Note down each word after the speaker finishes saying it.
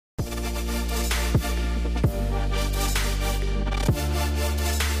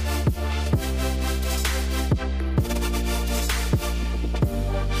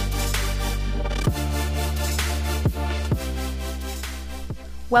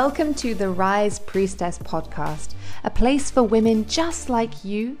Welcome to the Rise Priestess podcast, a place for women just like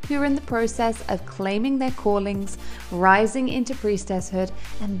you who are in the process of claiming their callings, rising into priestesshood,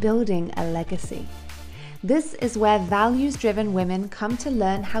 and building a legacy. This is where values-driven women come to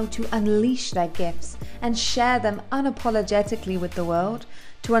learn how to unleash their gifts and share them unapologetically with the world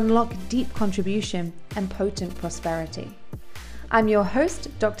to unlock deep contribution and potent prosperity. I'm your host,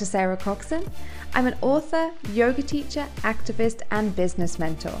 Dr. Sarah Coxon. I'm an author, yoga teacher, activist, and business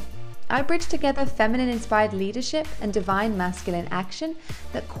mentor. I bridge together feminine-inspired leadership and divine masculine action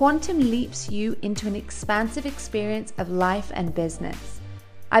that quantum leaps you into an expansive experience of life and business.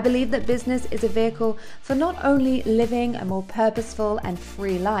 I believe that business is a vehicle for not only living a more purposeful and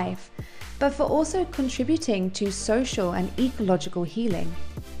free life, but for also contributing to social and ecological healing.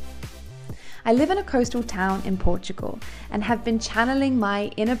 I live in a coastal town in Portugal and have been channeling my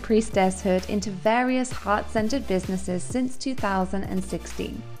inner priestesshood into various heart-centered businesses since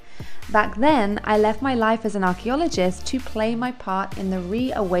 2016. Back then, I left my life as an archaeologist to play my part in the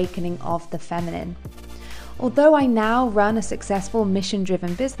reawakening of the feminine. Although I now run a successful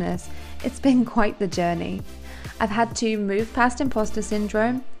mission-driven business, it's been quite the journey. I've had to move past imposter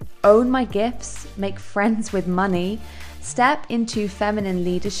syndrome, own my gifts, make friends with money, step into feminine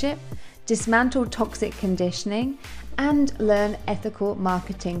leadership, dismantle toxic conditioning, and learn ethical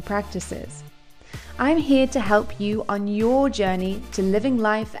marketing practices. I'm here to help you on your journey to living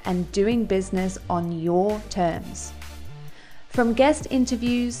life and doing business on your terms. From guest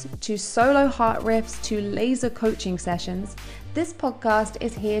interviews to solo heart riffs to laser coaching sessions, this podcast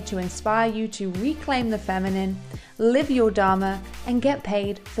is here to inspire you to reclaim the feminine, live your dharma, and get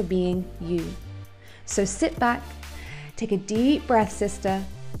paid for being you. So sit back, take a deep breath, sister,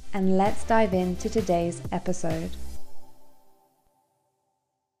 and let's dive into today's episode.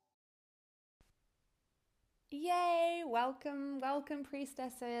 Yay! Welcome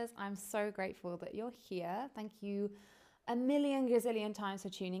priestesses. I'm so grateful that you're here. Thank you a million gazillion times for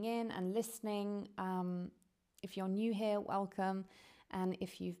tuning in and listening. If you're new here, welcome. And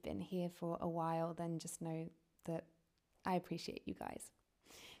if you've been here for a while, then just know that I appreciate you guys.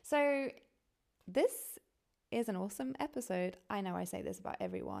 So this is an awesome episode. I know I say this about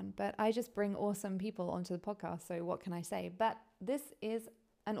everyone, but I just bring awesome people onto the podcast, so what can I say? But this is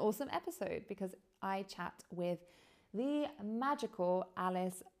an awesome episode because I chat with the magical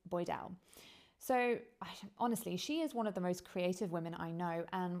Alice Boydell. So honestly, she is one of the most creative women I know,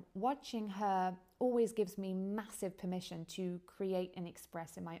 and watching her always gives me massive permission to create and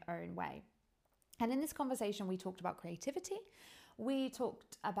express in my own way. And in this conversation, we talked about creativity. We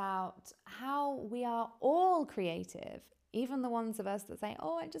talked about how we are all creative, even the ones of us that say,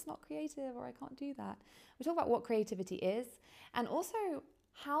 oh, I'm just not creative or I can't do that. We talk about what creativity is and also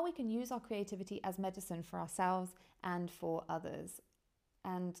how we can use our creativity as medicine for ourselves and for others.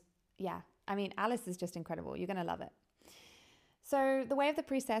 And yeah, I mean, Alice is just incredible. You're going to love it. So the Way of the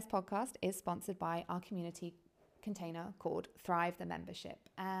Priestess podcast is sponsored by our community container called Thrive the Membership,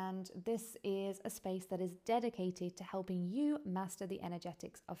 and this is a space that is dedicated to helping you master the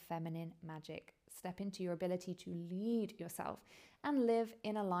energetics of feminine magic, step into your ability to lead yourself and live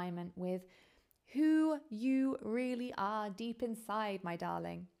in alignment with who you really are deep inside, my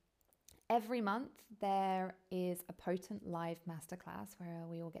darling. Every month there is a potent live masterclass where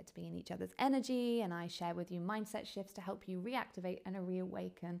we all get to be in each other's energy, and I share with you mindset shifts to help you reactivate and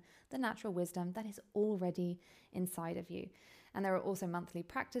reawaken the natural wisdom that is already inside of you. And there are also monthly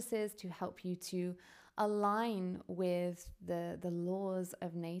practices to help you to align with the laws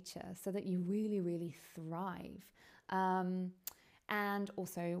of nature so that you really, really thrive. And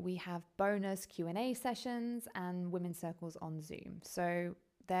also we have bonus Q&A sessions and women's circles on Zoom. So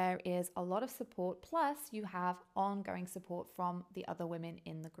there is a lot of support, plus you have ongoing support from the other women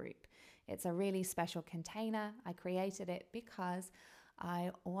in the group. It's a really special container. I created it because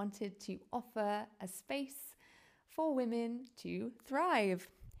I wanted to offer a space for women to thrive,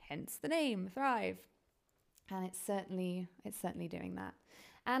 hence the name, Thrive. And it's certainly doing that.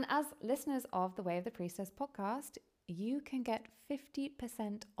 And as listeners of the Way of the Priestess podcast, you can get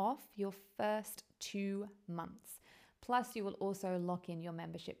 50% off your first 2 months. Plus, you will also lock in your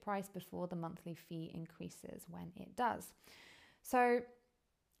membership price before the monthly fee increases when it does. So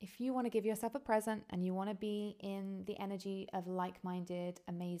if you want to give yourself a present and you want to be in the energy of like-minded,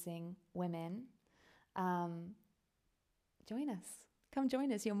 amazing women, join us. Come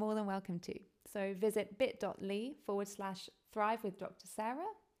join us. You're more than welcome to. So visit bit.ly/thrive with Dr.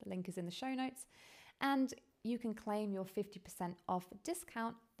 Sarah. The link is in the show notes. And you can claim your 50% off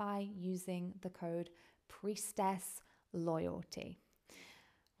discount by using the code PRIESTESS Loyalty.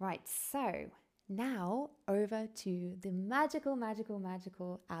 Right, so Now over to the magical, magical,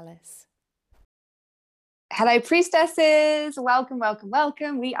 magical Alice. Hello, priestesses. Welcome, welcome,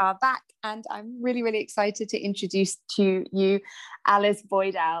 welcome. We are back, and I'm really, really excited to introduce to you Alice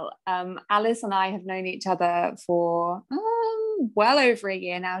Boydell. Alice and I have known each other for well over a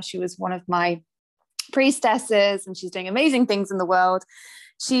year now. She was one of my priestesses, and she's doing amazing things in the world.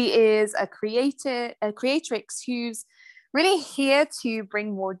 She is a creatrix who's really here to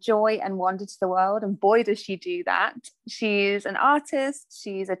bring more joy and wonder to the world. And boy, does she do that. She's an artist,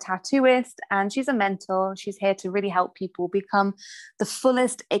 she's a tattooist, and she's a mentor. She's here to really help people become the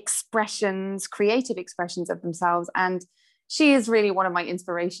fullest expressions, creative expressions of themselves. And she is really one of my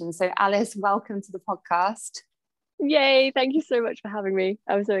inspirations. So Alice, welcome to the podcast. Yay, thank you so much for having me.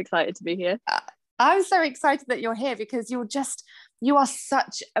 I'm so excited to be here. I'm so excited that you're here because you are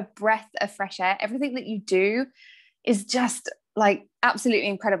such a breath of fresh air. Everything that you do is just like absolutely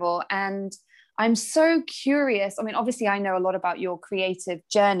incredible. And I'm so curious. I mean, obviously I know a lot about your creative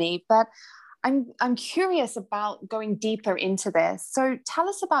journey, but I'm curious about going deeper into this. So tell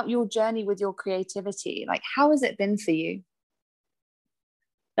us about your journey with your creativity. Like, how has it been for you?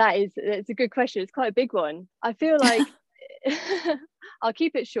 It's a good question. It's quite a big one. I feel like I'll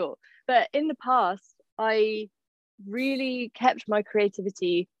keep it short. But in the past, I really kept my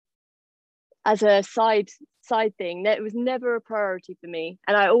creativity as a side thing. That was never a priority for me.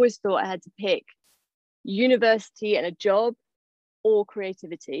 And I always thought I had to pick university and a job or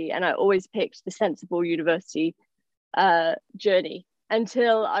creativity. And I always picked the sensible university journey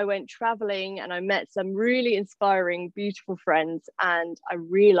until I went traveling and I met some really inspiring, beautiful friends. And I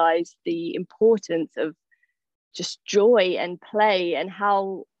realized the importance of just joy and play, and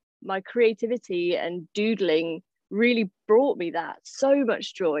how my creativity and doodling really brought me that so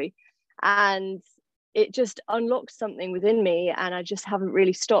much joy. And it just unlocked something within me, and I just haven't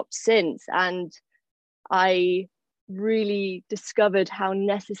really stopped since. And I really discovered how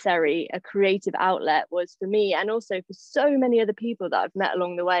necessary a creative outlet was for me, and also for so many other people that I've met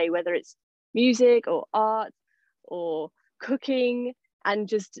along the way, whether it's music or art or cooking, and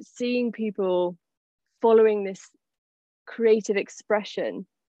just seeing people following this creative expression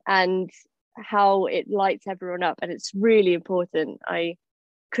and how it lights everyone up. And it's really important. I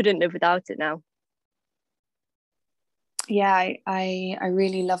couldn't live without it now. Yeah, I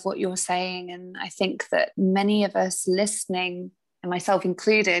really love what you're saying. And I think that many of us listening, and myself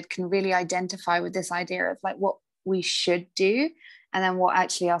included, can really identify with this idea of like what we should do and then what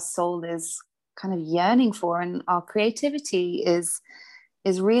actually our soul is kind of yearning for. And our creativity is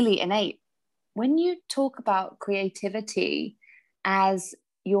really innate. When you talk about creativity as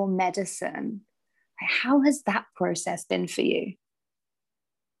your medicine, how has that process been for you?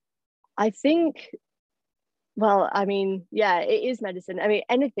 I think, well, I mean, yeah, it is medicine. I mean,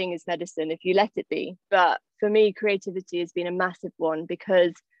 anything is medicine if you let it be. But for me, creativity has been a massive one,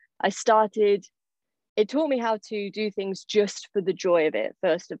 because it taught me how to do things just for the joy of it,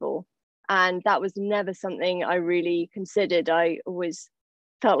 first of all. And that was never something I really considered. I always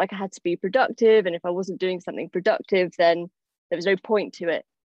felt like I had to be productive. And if I wasn't doing something productive, then there was no point to it.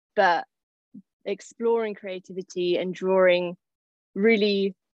 But exploring creativity and drawing,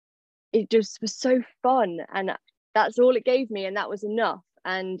 really, it just was so fun, and that's all it gave me, and that was enough.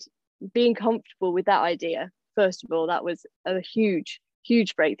 And being comfortable with that idea, first of all, that was a huge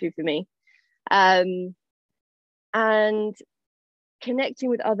breakthrough for me. And connecting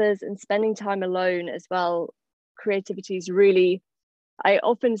with others and spending time alone as well. Creativity is really, I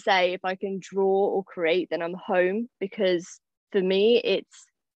often say, if I can draw or create, then I'm home, because for me it's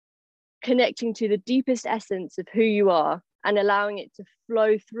connecting to the deepest essence of who you are and allowing it to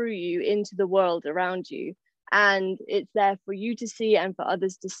flow through you into the world around you. And it's there for you to see and for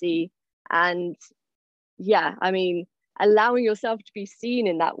others to see. And yeah, I mean, allowing yourself to be seen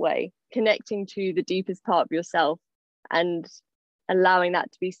in that way, connecting to the deepest part of yourself and allowing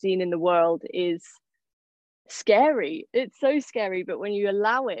that to be seen in the world is scary. It's so scary, but when you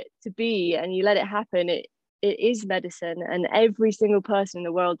allow it to be and you let it happen, it is medicine. And every single person in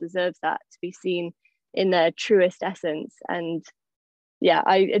the world deserves that, to be seen in their truest essence. And yeah,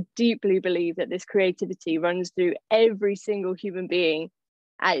 I deeply believe that this creativity runs through every single human being,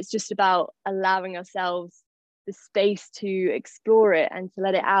 and it's just about allowing ourselves the space to explore it and to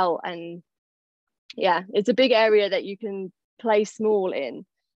let it out. And yeah, it's a big area that you can play small in,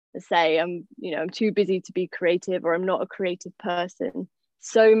 and say I'm too busy to be creative, or I'm not a creative person.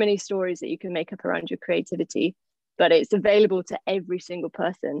 So many stories that you can make up around your creativity, but it's available to every single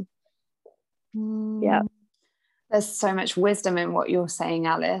person. Yeah, there's so much wisdom in what you're saying,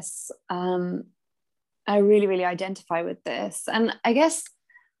 Alice. I really identify with this. And I guess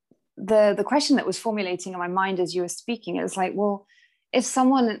the question that was formulating in my mind as you were speaking, it was like, well, if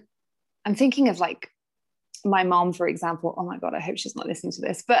someone, I'm thinking of like my mom, for example. Oh my God, I hope she's not listening to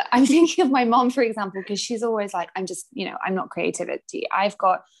this, but I'm thinking of my mom, for example, because she's always like, I'm just, I'm not creativity. I've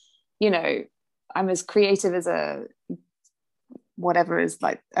got, I'm as creative as a, whatever is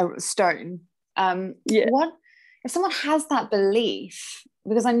like a stone. What, if someone has that belief,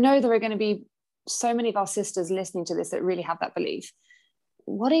 because I know there are going to be so many of our sisters listening to this that really have that belief,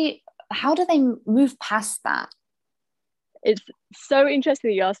 how do they move past that? It's so interesting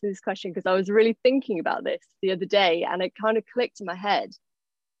that you asked me this question, because I was really thinking about this the other day, and it kind of clicked in my head.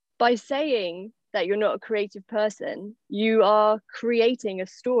 By saying that you're not a creative person, you are creating a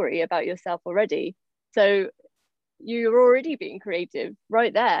story about yourself already. So you're already being creative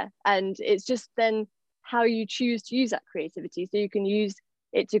right there. And it's just then how you choose to use that creativity. So you can use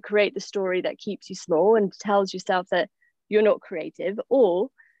it to create the story that keeps you small and tells yourself that you're not creative, or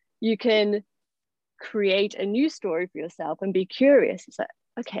you can create a new story for yourself and be curious. It's like,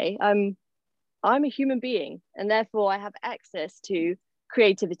 okay, I'm a human being, and therefore I have access to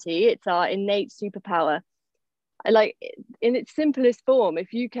creativity. It's our innate superpower. Like, in its simplest form,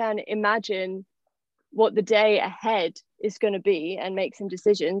 if you can imagine what the day ahead is going to be and make some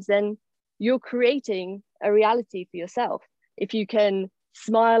decisions, then you're creating a reality for yourself. If you can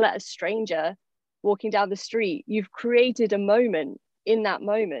smile at a stranger walking down the street, you've created a moment in that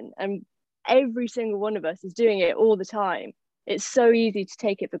moment. And every single one of us is doing it all the time. It's so easy to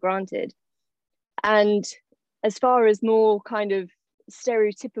take it for granted. And as far as more kind of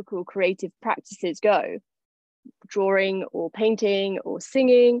stereotypical creative practices go, drawing or painting or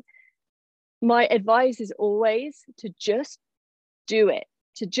singing, my advice is always to just do it,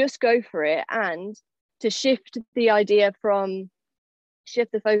 to just go for it, and to shift the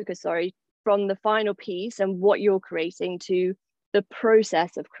focus, from the final piece and what you're creating to the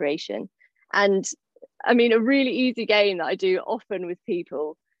process of creation. And I mean, a really easy game that I do often with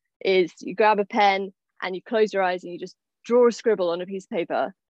people is you grab a pen and you close your eyes and you just draw a scribble on a piece of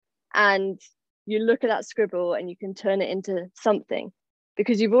paper, and you look at that scribble and you can turn it into something,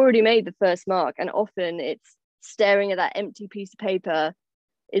 because you've already made the first mark. And often it's staring at that empty piece of paper.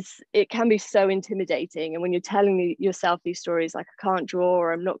 It can be so intimidating. And when you're telling yourself these stories like, I can't draw,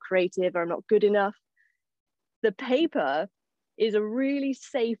 or I'm not creative, or I'm not good enough, the paper is a really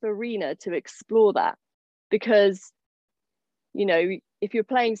safe arena to explore that. Because, if you're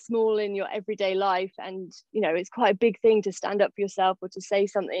playing small in your everyday life, and, it's quite a big thing to stand up for yourself or to say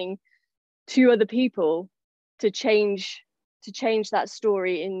something to other people to change that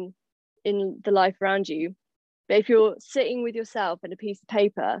story in the life around you. But if you're sitting with yourself and a piece of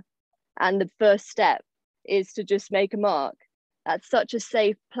paper, and the first step is to just make a mark, that's such a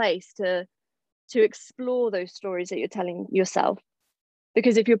safe place to explore those stories that you're telling yourself.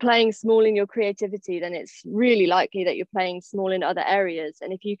 Because if you're playing small in your creativity, then it's really likely that you're playing small in other areas.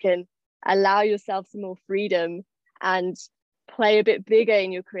 And if you can allow yourself some more freedom and play a bit bigger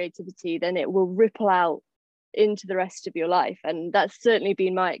in your creativity, then it will ripple out into the rest of your life. And that's certainly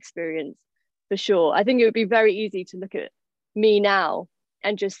been my experience, for sure. I think it would be very easy to look at me now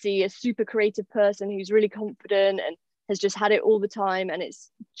and just see a super creative person who's really confident and has just had it all the time. And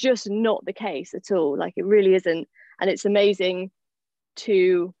it's just not the case at all. Like, it really isn't. And it's amazing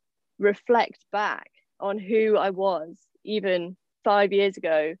to reflect back on who I was even 5 years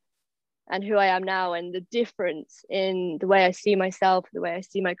ago and who I am now, and the difference in the way I see myself, the way I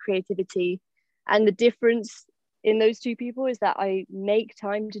see my creativity. And the difference in those two people is that I make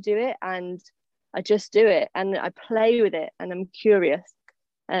time to do it, and I just do it, and I play with it, and I'm curious.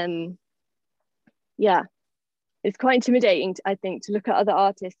 Yeah, it's quite intimidating, I think, to look at other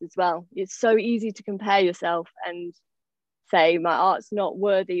artists as well. It's so easy to compare yourself and say, my art's not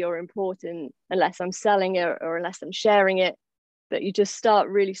worthy or important unless I'm selling it or unless I'm sharing it. But you just start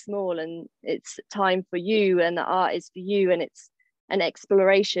really small, and it's time for you, and the art is for you, and it's an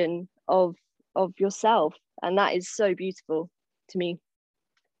exploration of yourself. And that is so beautiful to me.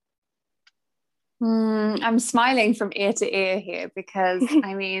 I'm smiling from ear to ear here, because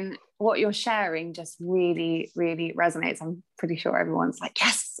I mean, what you're sharing just really, really resonates. I'm pretty sure everyone's like,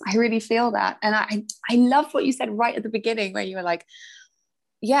 yes, I really feel that. And I love what you said right at the beginning, where you were like,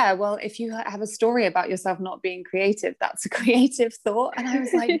 yeah, well, if you have a story about yourself not being creative, that's a creative thought. And I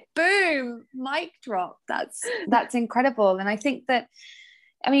was like, boom, mic drop. That's incredible. And I think that,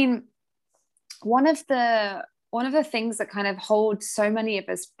 I mean, one of the things that kind of holds so many of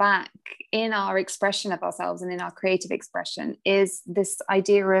us back in our expression of ourselves and in our creative expression is this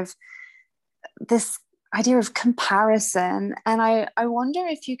idea of comparison. And I wonder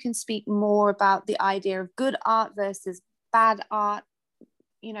if you can speak more about the idea of good art versus bad art,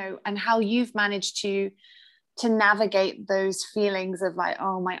 you know, and how you've managed to navigate those feelings of like,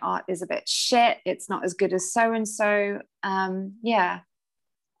 oh, my art is a bit shit, it's not as good as so and so.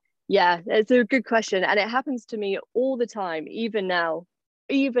 Yeah, it's a good question, and it happens to me all the time, even now.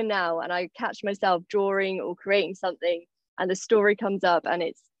 And I catch myself drawing or creating something, and the story comes up, and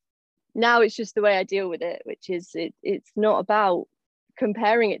it's just the way I deal with it, which is it's not about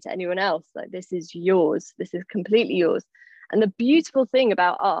comparing it to anyone else. Like, this is yours, this is completely yours. And the beautiful thing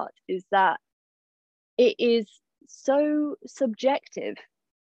about art is that it is so subjective.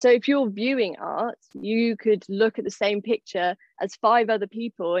 So if you're viewing art, you could look at the same picture as 5 other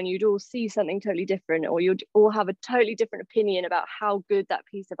people and you'd all see something totally different, or you'd all have a totally different opinion about how good that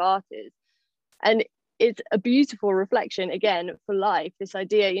piece of art is. And it's a beautiful reflection, again, for life. This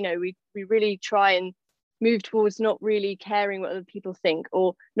idea, you know, we really try and move towards not really caring what other people think,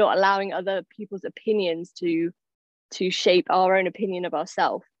 or not allowing other people's opinions to shape our own opinion of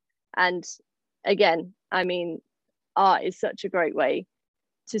ourselves. And again, I mean, art is such a great way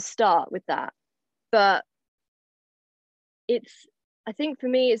to start with that. But I think for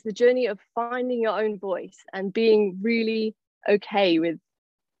me, it's the journey of finding your own voice and being really okay with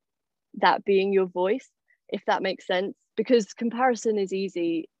that being your voice, if that makes sense, because comparison is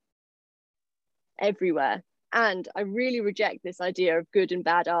easy everywhere. And I really reject this idea of good and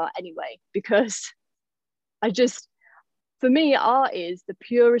bad art anyway, because for me, art is the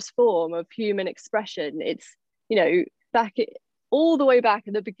purest form of human expression. It's, you know, all the way back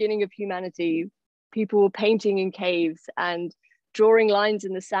at the beginning of humanity, people were painting in caves and drawing lines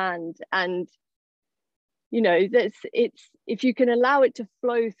in the sand. And, you know, it's if you can allow it to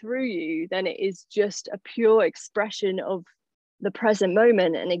flow through you, then it is just a pure expression of the present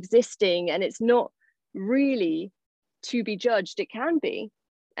moment and existing. And it's not really to be judged. It can be,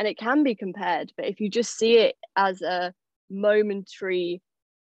 and it can be compared. But if you just see it as a momentary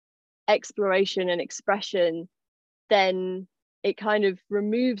exploration and expression, then it kind of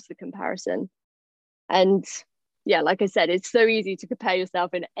removes the comparison. And yeah, like I said, it's so easy to compare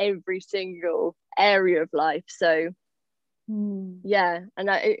yourself in every single area of life. So yeah, and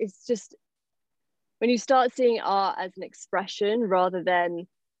it's just when you start seeing art as an expression rather than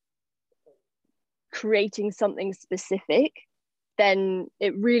creating something specific, then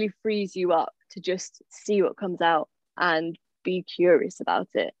it really frees you up to just see what comes out and be curious about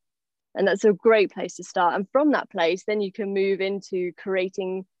it. And that's a great place to start. And from that place, then you can move into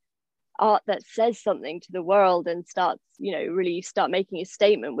creating art that says something to the world and starts, you know, really start making a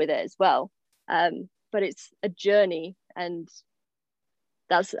statement with it as well. But it's a journey, and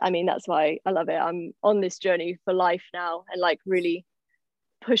that's why I love it. I'm on this journey for life now, and like really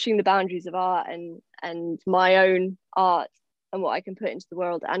pushing the boundaries of art and my own art and what I can put into the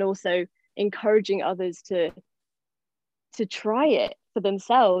world, and also encouraging others to try it for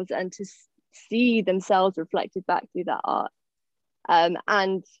themselves and to see themselves reflected back through that art,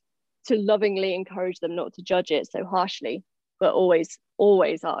 and to lovingly encourage them not to judge it so harshly, but always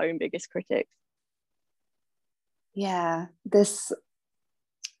our own biggest critics. Yeah, I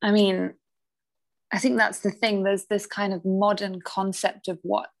think that's the thing. There's this kind of modern concept of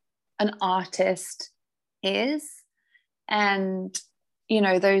what an artist is. And, you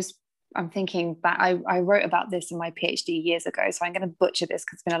know, I'm thinking back, I wrote about this in my PhD years ago, so I'm going to butcher this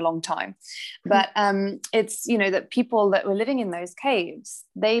because it's been a long time. But it's, you know, that people that were living in those caves,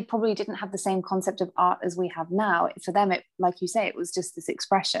 they probably didn't have the same concept of art as we have now. For them, it, like you say, it was just this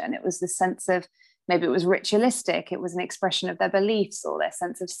expression. It was this sense of, maybe it was ritualistic. It was an expression of their beliefs or their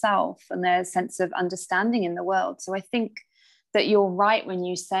sense of self and their sense of understanding in the world. So I think that you're right when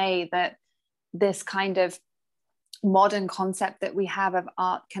you say that this kind of modern concept that we have of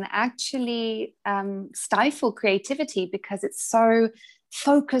art can actually stifle creativity, because it's so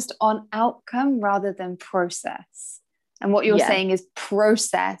focused on outcome rather than process. And what you're saying is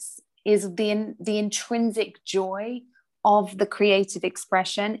process is the intrinsic joy of the creative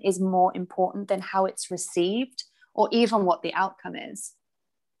expression is more important than how it's received or even what the outcome is.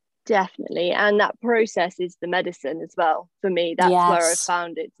 Definitely. And that process is the medicine as well. For me, that's where I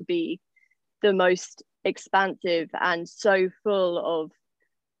found it to be the most expansive and so full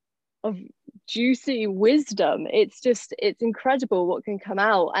of juicy wisdom. It's incredible what can come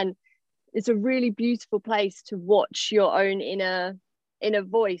out, and it's a really beautiful place to watch your own inner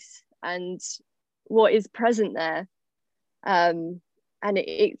voice and what is present there. And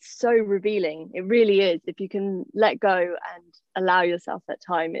it's so revealing. It really is. If you can let go and allow yourself that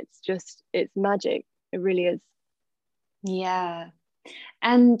time, it's magic. It really is. Yeah.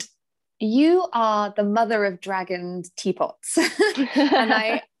 And you are the mother of dragon teapots. And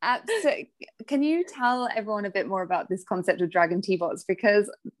I absolutely, can you tell everyone a bit more about this concept of dragon teapots?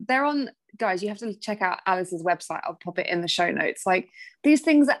 Because they're on, guys, you have to check out Alice's website. I'll pop it in the show notes. Like, these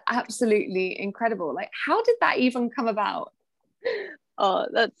things are absolutely incredible. Like, how did that even come about? Oh,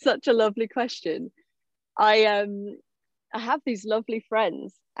 that's such a lovely question. I have these lovely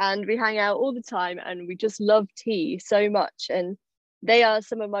friends and we hang out all the time and we just love tea so much. And they are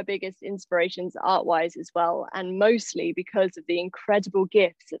some of my biggest inspirations art-wise as well. And mostly because of the incredible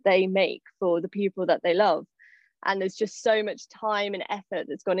gifts that they make for the people that they love. And there's just so much time and effort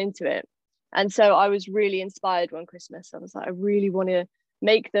that's gone into it. And so I was really inspired one Christmas. I was like, I really want to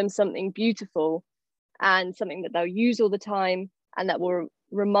make them something beautiful and something that they'll use all the time and that will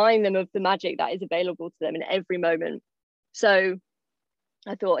remind them of the magic that is available to them in every moment. So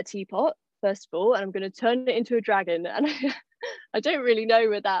I thought a teapot, first of all, and I'm going to turn it into a dragon. And I don't really know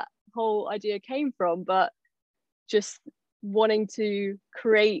where that whole idea came from, but just wanting to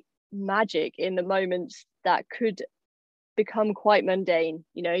create magic in the moments that could become quite mundane.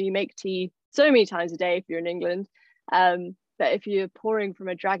 You know, you make tea so many times a day if you're in England, but if you're pouring from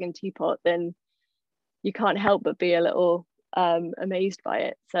a dragon teapot, then you can't help but be a little amazed by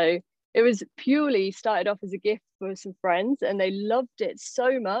it. So it was purely started off as a gift for some friends and they loved it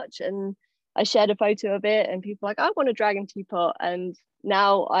so much. And I shared a photo of it and people were like, I want a dragon teapot. And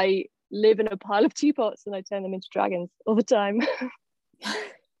now I live in a pile of teapots and I turn them into dragons all the time.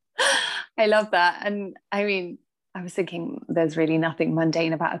 I love that. And I mean, I was thinking there's really nothing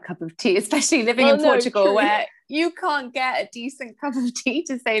mundane about a cup of tea, especially living in Portugal, where you can't get a decent cup of tea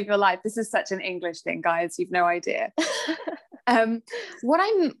to save your life. This is such an English thing, guys. You've no idea. What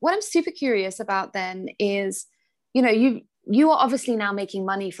I'm super curious about then is, you know, you are obviously now making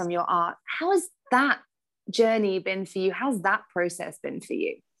money from your art. How has that journey been for you? How's that process been for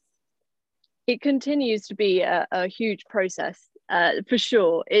you? It continues to be a huge process, for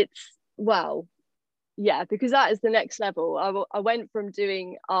sure. It's, wow. Yeah, because that is the next level. I went from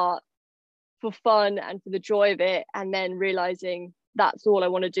doing art for fun and for the joy of it, and then realizing that's all I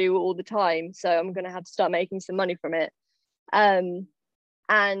want to do all the time. So I'm going to have to start making some money from it. And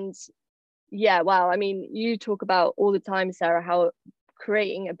yeah, wow. I mean, you talk about all the time, Sarah, how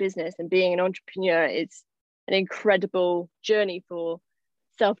creating a business and being an entrepreneur is an incredible journey for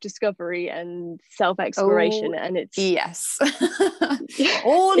self-discovery and self-exploration. And it's yes.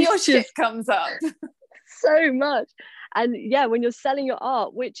 All your shit comes up. So much. And yeah, when you're selling your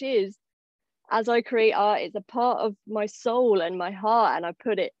art, which is, as I create art, it's a part of my soul and my heart, and I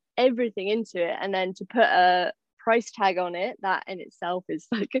put it everything into it, and then to put a price tag on it, that in itself is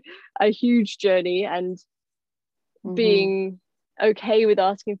like a huge journey. And being okay with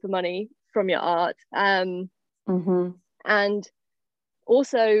asking for money from your art, and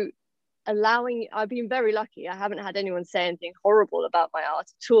also I've been very lucky. I haven't had anyone say anything horrible about my art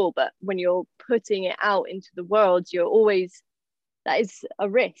at all, but when you're putting it out into the world, that is a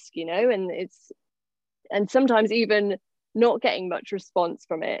risk, you know, and sometimes even not getting much response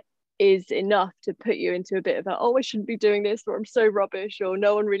from it is enough to put you into a bit of I shouldn't be doing this, or I'm so rubbish, or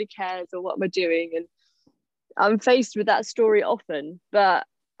no one really cares, or what am I doing? And I'm faced with that story often, but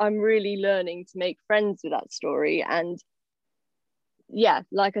I'm really learning to make friends with that story. And yeah,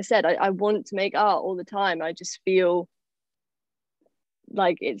 like I said, I want to make art all the time. I just feel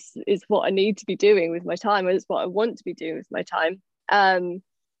like it's what I need to be doing with my time. It's what I want to be doing with my time. And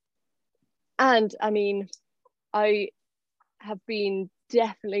I mean, I have been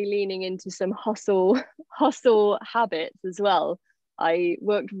definitely leaning into some hustle habits as well. I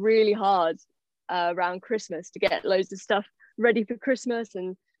worked really hard around Christmas to get loads of stuff ready for Christmas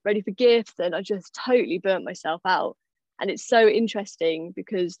and ready for gifts, and I just totally burnt myself out. And it's so interesting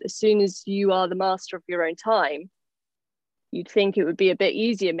because as soon as you are the master of your own time, you'd think it would be a bit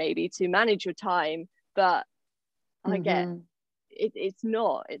easier maybe to manage your time, but I get it's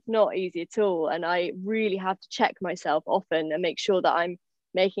not easy at all. And I really have to check myself often and make sure that I'm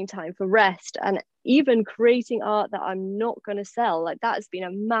making time for rest, and even creating art that I'm not going to sell. Like, that has been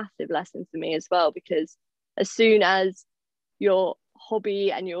a massive lesson for me as well, because as soon as your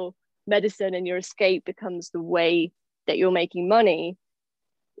hobby and your medicine and your escape becomes the way that you're making money,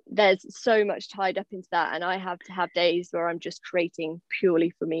 there's so much tied up into that. And I have to have days where I'm just creating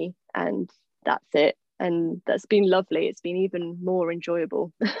purely for me, and that's it. And that's been lovely. It's been even more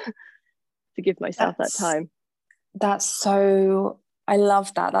enjoyable to give myself that time. That's so, I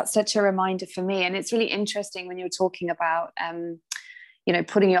love that. That's such a reminder for me. And it's really interesting when you're talking about, you know,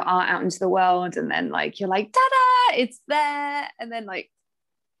 putting your art out into the world, and then like, you're like, ta-da, it's there. And then like,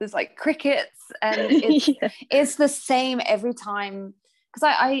 there's like crickets, and it's the same every time.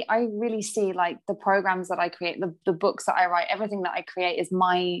 Because I really see like the programs that I create, the books that I write, everything that I create is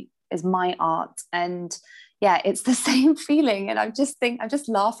my is my art. And yeah, it's the same feeling. And I'm just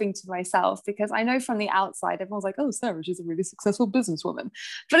laughing to myself, because I know from the outside, everyone's like, oh, Sarah, she's a really successful businesswoman.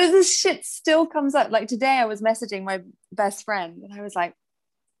 But this shit still comes up. Like today I was messaging my best friend and I was like,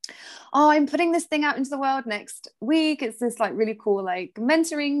 oh, I'm putting this thing out into the world next week. It's this like really cool, like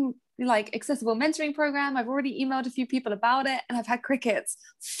mentoring, like accessible mentoring program. I've already emailed a few people about it and I've had crickets.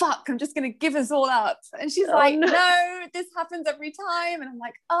 Fuck, I'm just going to give us all up. And she's like, no, this happens every time. And I'm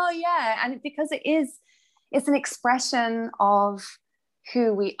like, oh yeah. And because it's an expression of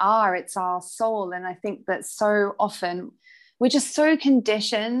who we are. It's our soul. And I think that so often we're just so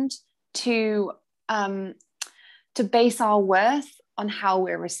conditioned to base our worth on how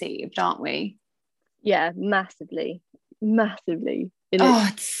we're received, aren't we? Yeah, massively.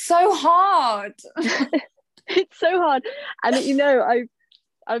 It's so hard. It's so hard. And you know,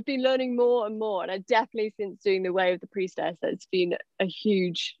 I've been learning more and more, and I definitely, since doing the Way of the Priestess, it's been a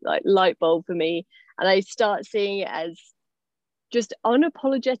huge like light bulb for me. And I start seeing it as just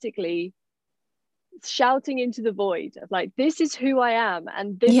unapologetically shouting into the void of like, this is who I am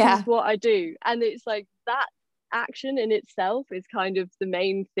and this is what I do. And it's like that action in itself is kind of the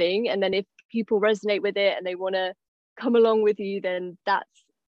main thing. And then if people resonate with it and they want to come along with you, then that's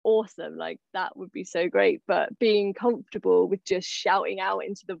awesome. Like that would be so great. But being comfortable with just shouting out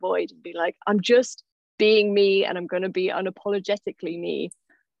into the void and be like, I'm just being me and I'm going to be unapologetically me,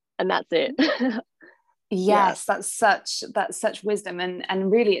 and that's it. Yes, that's such wisdom.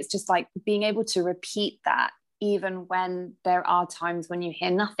 And really it's just like being able to repeat that even when there are times when you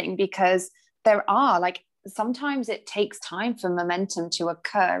hear nothing, because there are like, sometimes it takes time for momentum to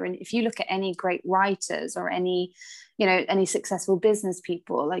occur. And if you look at any great writers or any successful business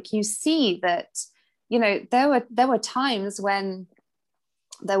people, like you see that, there were times when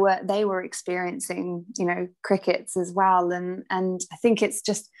they were experiencing, crickets as well. And I think it's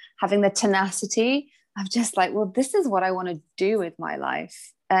just having the tenacity of just like, well, this is what I want to do with my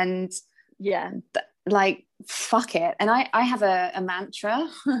life. And like, fuck it. And I have a mantra,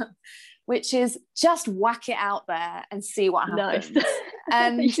 which is just whack it out there and see what happens. Nice.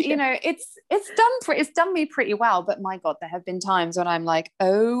 And it's done me pretty well. But my God, there have been times when I'm like,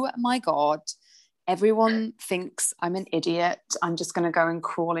 oh my God, everyone thinks I'm an idiot. I'm just going to go and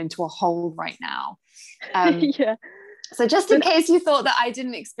crawl into a hole right now. So just in case you thought that I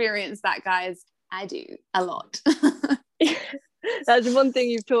didn't experience that, guys, I do a lot. That's one thing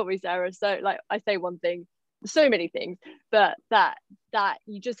you've taught me, Sarah. So like, I say one thing, so many things, but that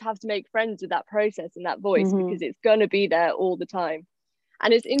you just have to make friends with that process and that voice, because it's going to be there all the time.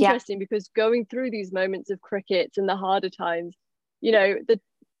 And it's interesting because going through these moments of crickets and the harder times, the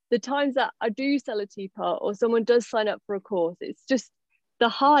times that I do sell a teapot or someone does sign up for a course, it's just, the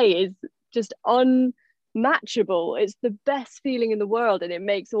high is just unmatchable. It's the best feeling in the world, and it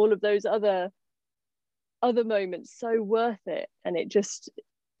makes all of those other moments so worth it. And it just,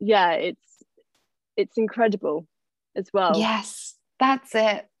 it's incredible as well. Yes, that's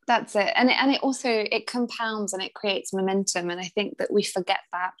it. And it also, it compounds and it creates momentum. And I think that we forget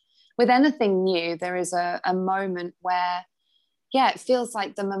that with anything new, there is a moment where it feels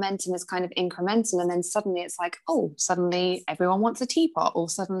like the momentum is kind of incremental, and then suddenly it's like, oh, suddenly everyone wants a teapot, or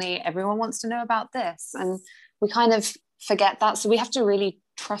suddenly everyone wants to know about this, and we kind of forget that. So we have to really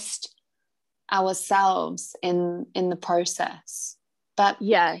trust ourselves in the process. But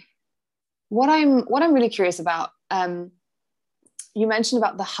what I'm really curious about, you mentioned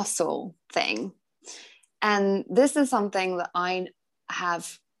about the hustle thing, and this is something that I've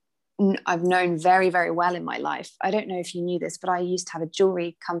known very, very well in my life. I don't know if you knew this, but I used to have a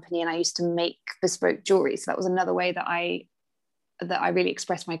jewelry company and I used to make bespoke jewelry. So that was another way that I really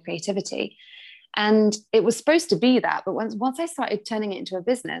expressed my creativity. And it was supposed to be that, but once I started turning it into a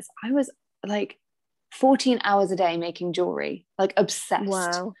business, I was like 14 hours a day making jewelry, like obsessed.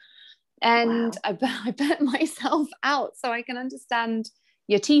 Wow. And wow. I burnt myself out, so I can understand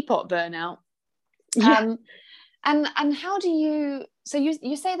your teapot burnout. And how do you, so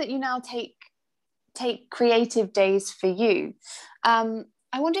you say that you now take creative days for you. I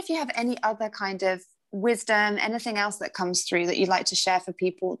wonder if you have any other kind of wisdom, anything else that comes through that you'd like to share for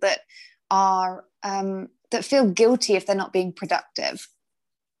people that are that feel guilty if they're not being productive.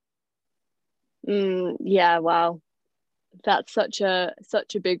 Wow, that's such a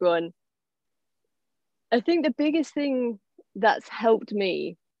big one. I think the biggest thing that's helped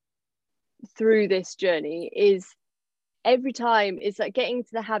me through this journey is every time, it's like getting to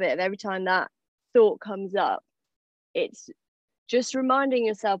the habit of every time that thought comes up, it's just reminding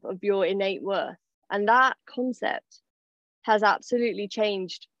yourself of your innate worth. And that concept has absolutely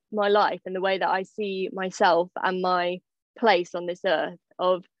changed my life and the way that I see myself and my place on this earth,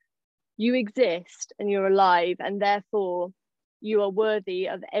 of you exist and you're alive, and therefore you are worthy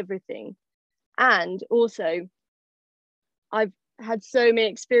of everything. And also, I've had so many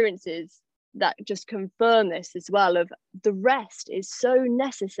experiences that just confirm this as well, of the rest is so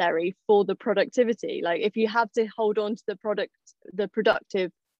necessary for the productivity. Like if you have to hold on to the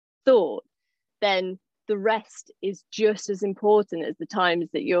productive thought, then the rest is just as important as the times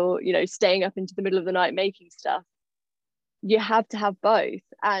that you're, you know, staying up into the middle of the night making stuff. You have to have both.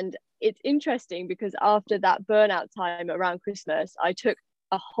 And it's interesting because after that burnout time around Christmas, I took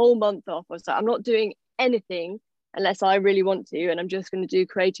a whole month off. I was like, I'm not doing anything unless I really want to, and I'm just going to do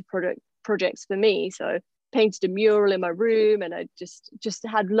creative projects for me. So I painted a mural in my room, and I just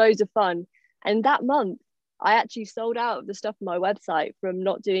had loads of fun. And that month I actually sold out of the stuff on my website from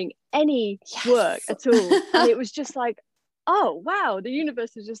not doing any work at all. And it was just like, oh wow, the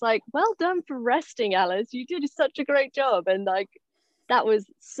universe was just like, well done for resting, Alice, you did such a great job. And like that was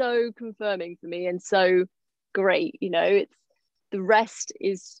so confirming for me and so great. You know, it's the rest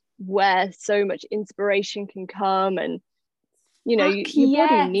is where so much inspiration can come, and you know, your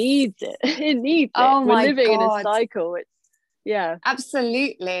body needs it. It needs it. We're living in a cycle. It's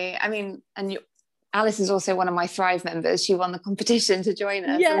absolutely. I mean, and Alice is also one of my Thrive members. She won the competition to join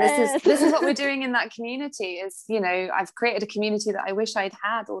us. Yes. And this is what we're doing in that community is, you know, I've created a community that I wish I'd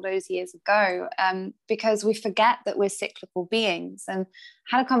had all those years ago, because we forget that we're cyclical beings. And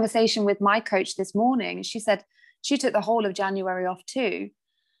I had a conversation with my coach this morning. She said she took the whole of January off too.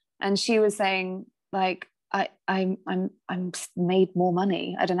 And she was saying, like, I'm made more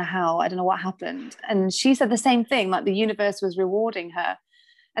money. I don't know how. I don't know what happened. And she said the same thing, like the universe was rewarding her.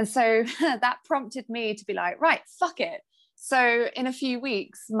 And so that prompted me to be like, right, fuck it. So in a few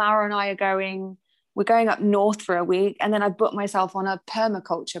weeks, Mara and I we're going up north for a week. And then I booked myself on a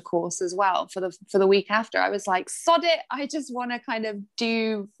permaculture course as well for the week after. I was like, sod it. I just want to kind of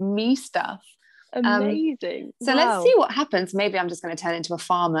do me stuff. Amazing. So let's see what happens. Maybe I'm just going to turn into a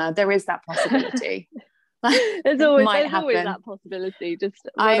farmer. There is that possibility. there's always that possibility. Just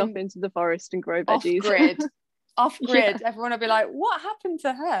run off into the forest and grow veggies. Off grid. Everyone will be like, what happened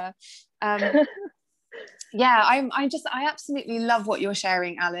to her? I absolutely love what you're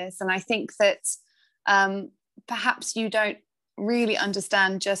sharing, Alice. And I think that perhaps you don't really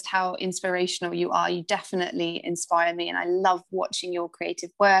understand just how inspirational you are. You definitely inspire me, and I love watching your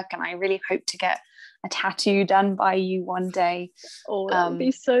creative work, and I really hope to get a tattoo done by you one day. Oh, that would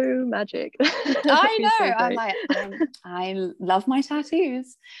be so magic. I know. So I'm like, I love my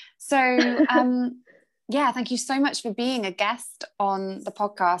tattoos. So thank you so much for being a guest on the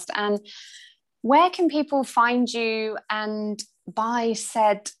podcast. And where can people find you and buy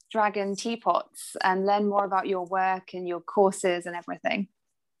said dragon teapots and learn more about your work and your courses and everything?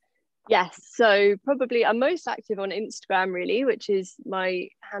 Yes, so probably I'm most active on Instagram, really, which is my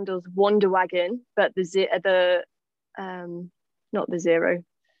handle's Wanderwagon, but the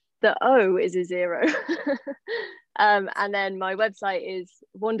O is a 0. And then my website is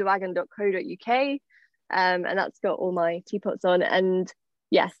wanderwagon.co.uk. And that's got all my teapots on. And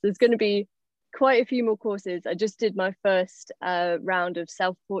yes, there's going to be quite a few more courses. I just did my first round of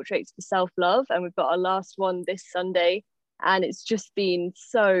self-portraits for self-love, and we've got our last one this Sunday, and it's just been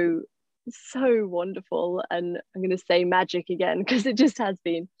so wonderful. And I'm going to say magic again because it just has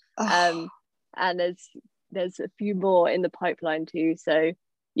been. And there's a few more in the pipeline too. So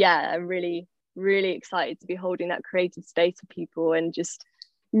yeah, I'm really excited to be holding that creative space for people and just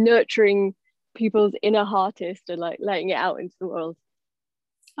nurturing people's inner artist and like letting it out into the world.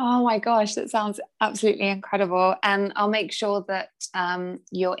 Oh my gosh, that sounds absolutely incredible. And I'll make sure that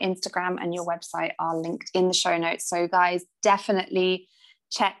your Instagram and your website are linked in the show notes. So guys, definitely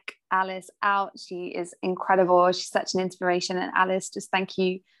check Alice out. She is incredible. She's such an inspiration. And Alice, just thank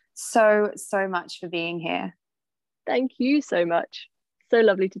you so much for being here. Thank you so much. So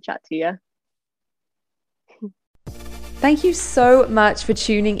lovely to chat to you. Thank you so much for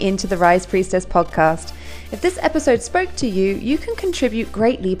tuning into the Rise Priestess podcast. If this episode spoke to you, you can contribute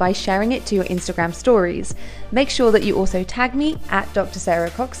greatly by sharing it to your Instagram stories. Make sure that you also tag me at Dr.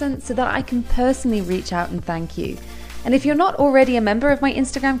 Sarah Coxon so that I can personally reach out and thank you. And if you're not already a member of my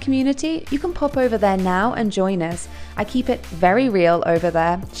Instagram community, you can pop over there now and join us. I keep it very real over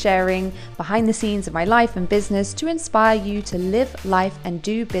there, sharing behind the scenes of my life and business to inspire you to live life and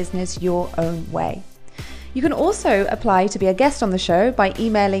do business your own way. You can also apply to be a guest on the show by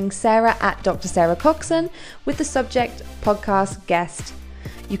emailing Sarah at Dr. Sarah Coxon with the subject podcast guest.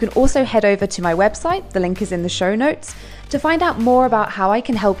 You can also head over to my website, the link is in the show notes, to find out more about how I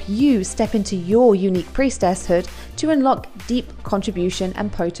can help you step into your unique priestesshood to unlock deep contribution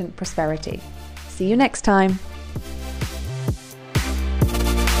and potent prosperity. See you next time.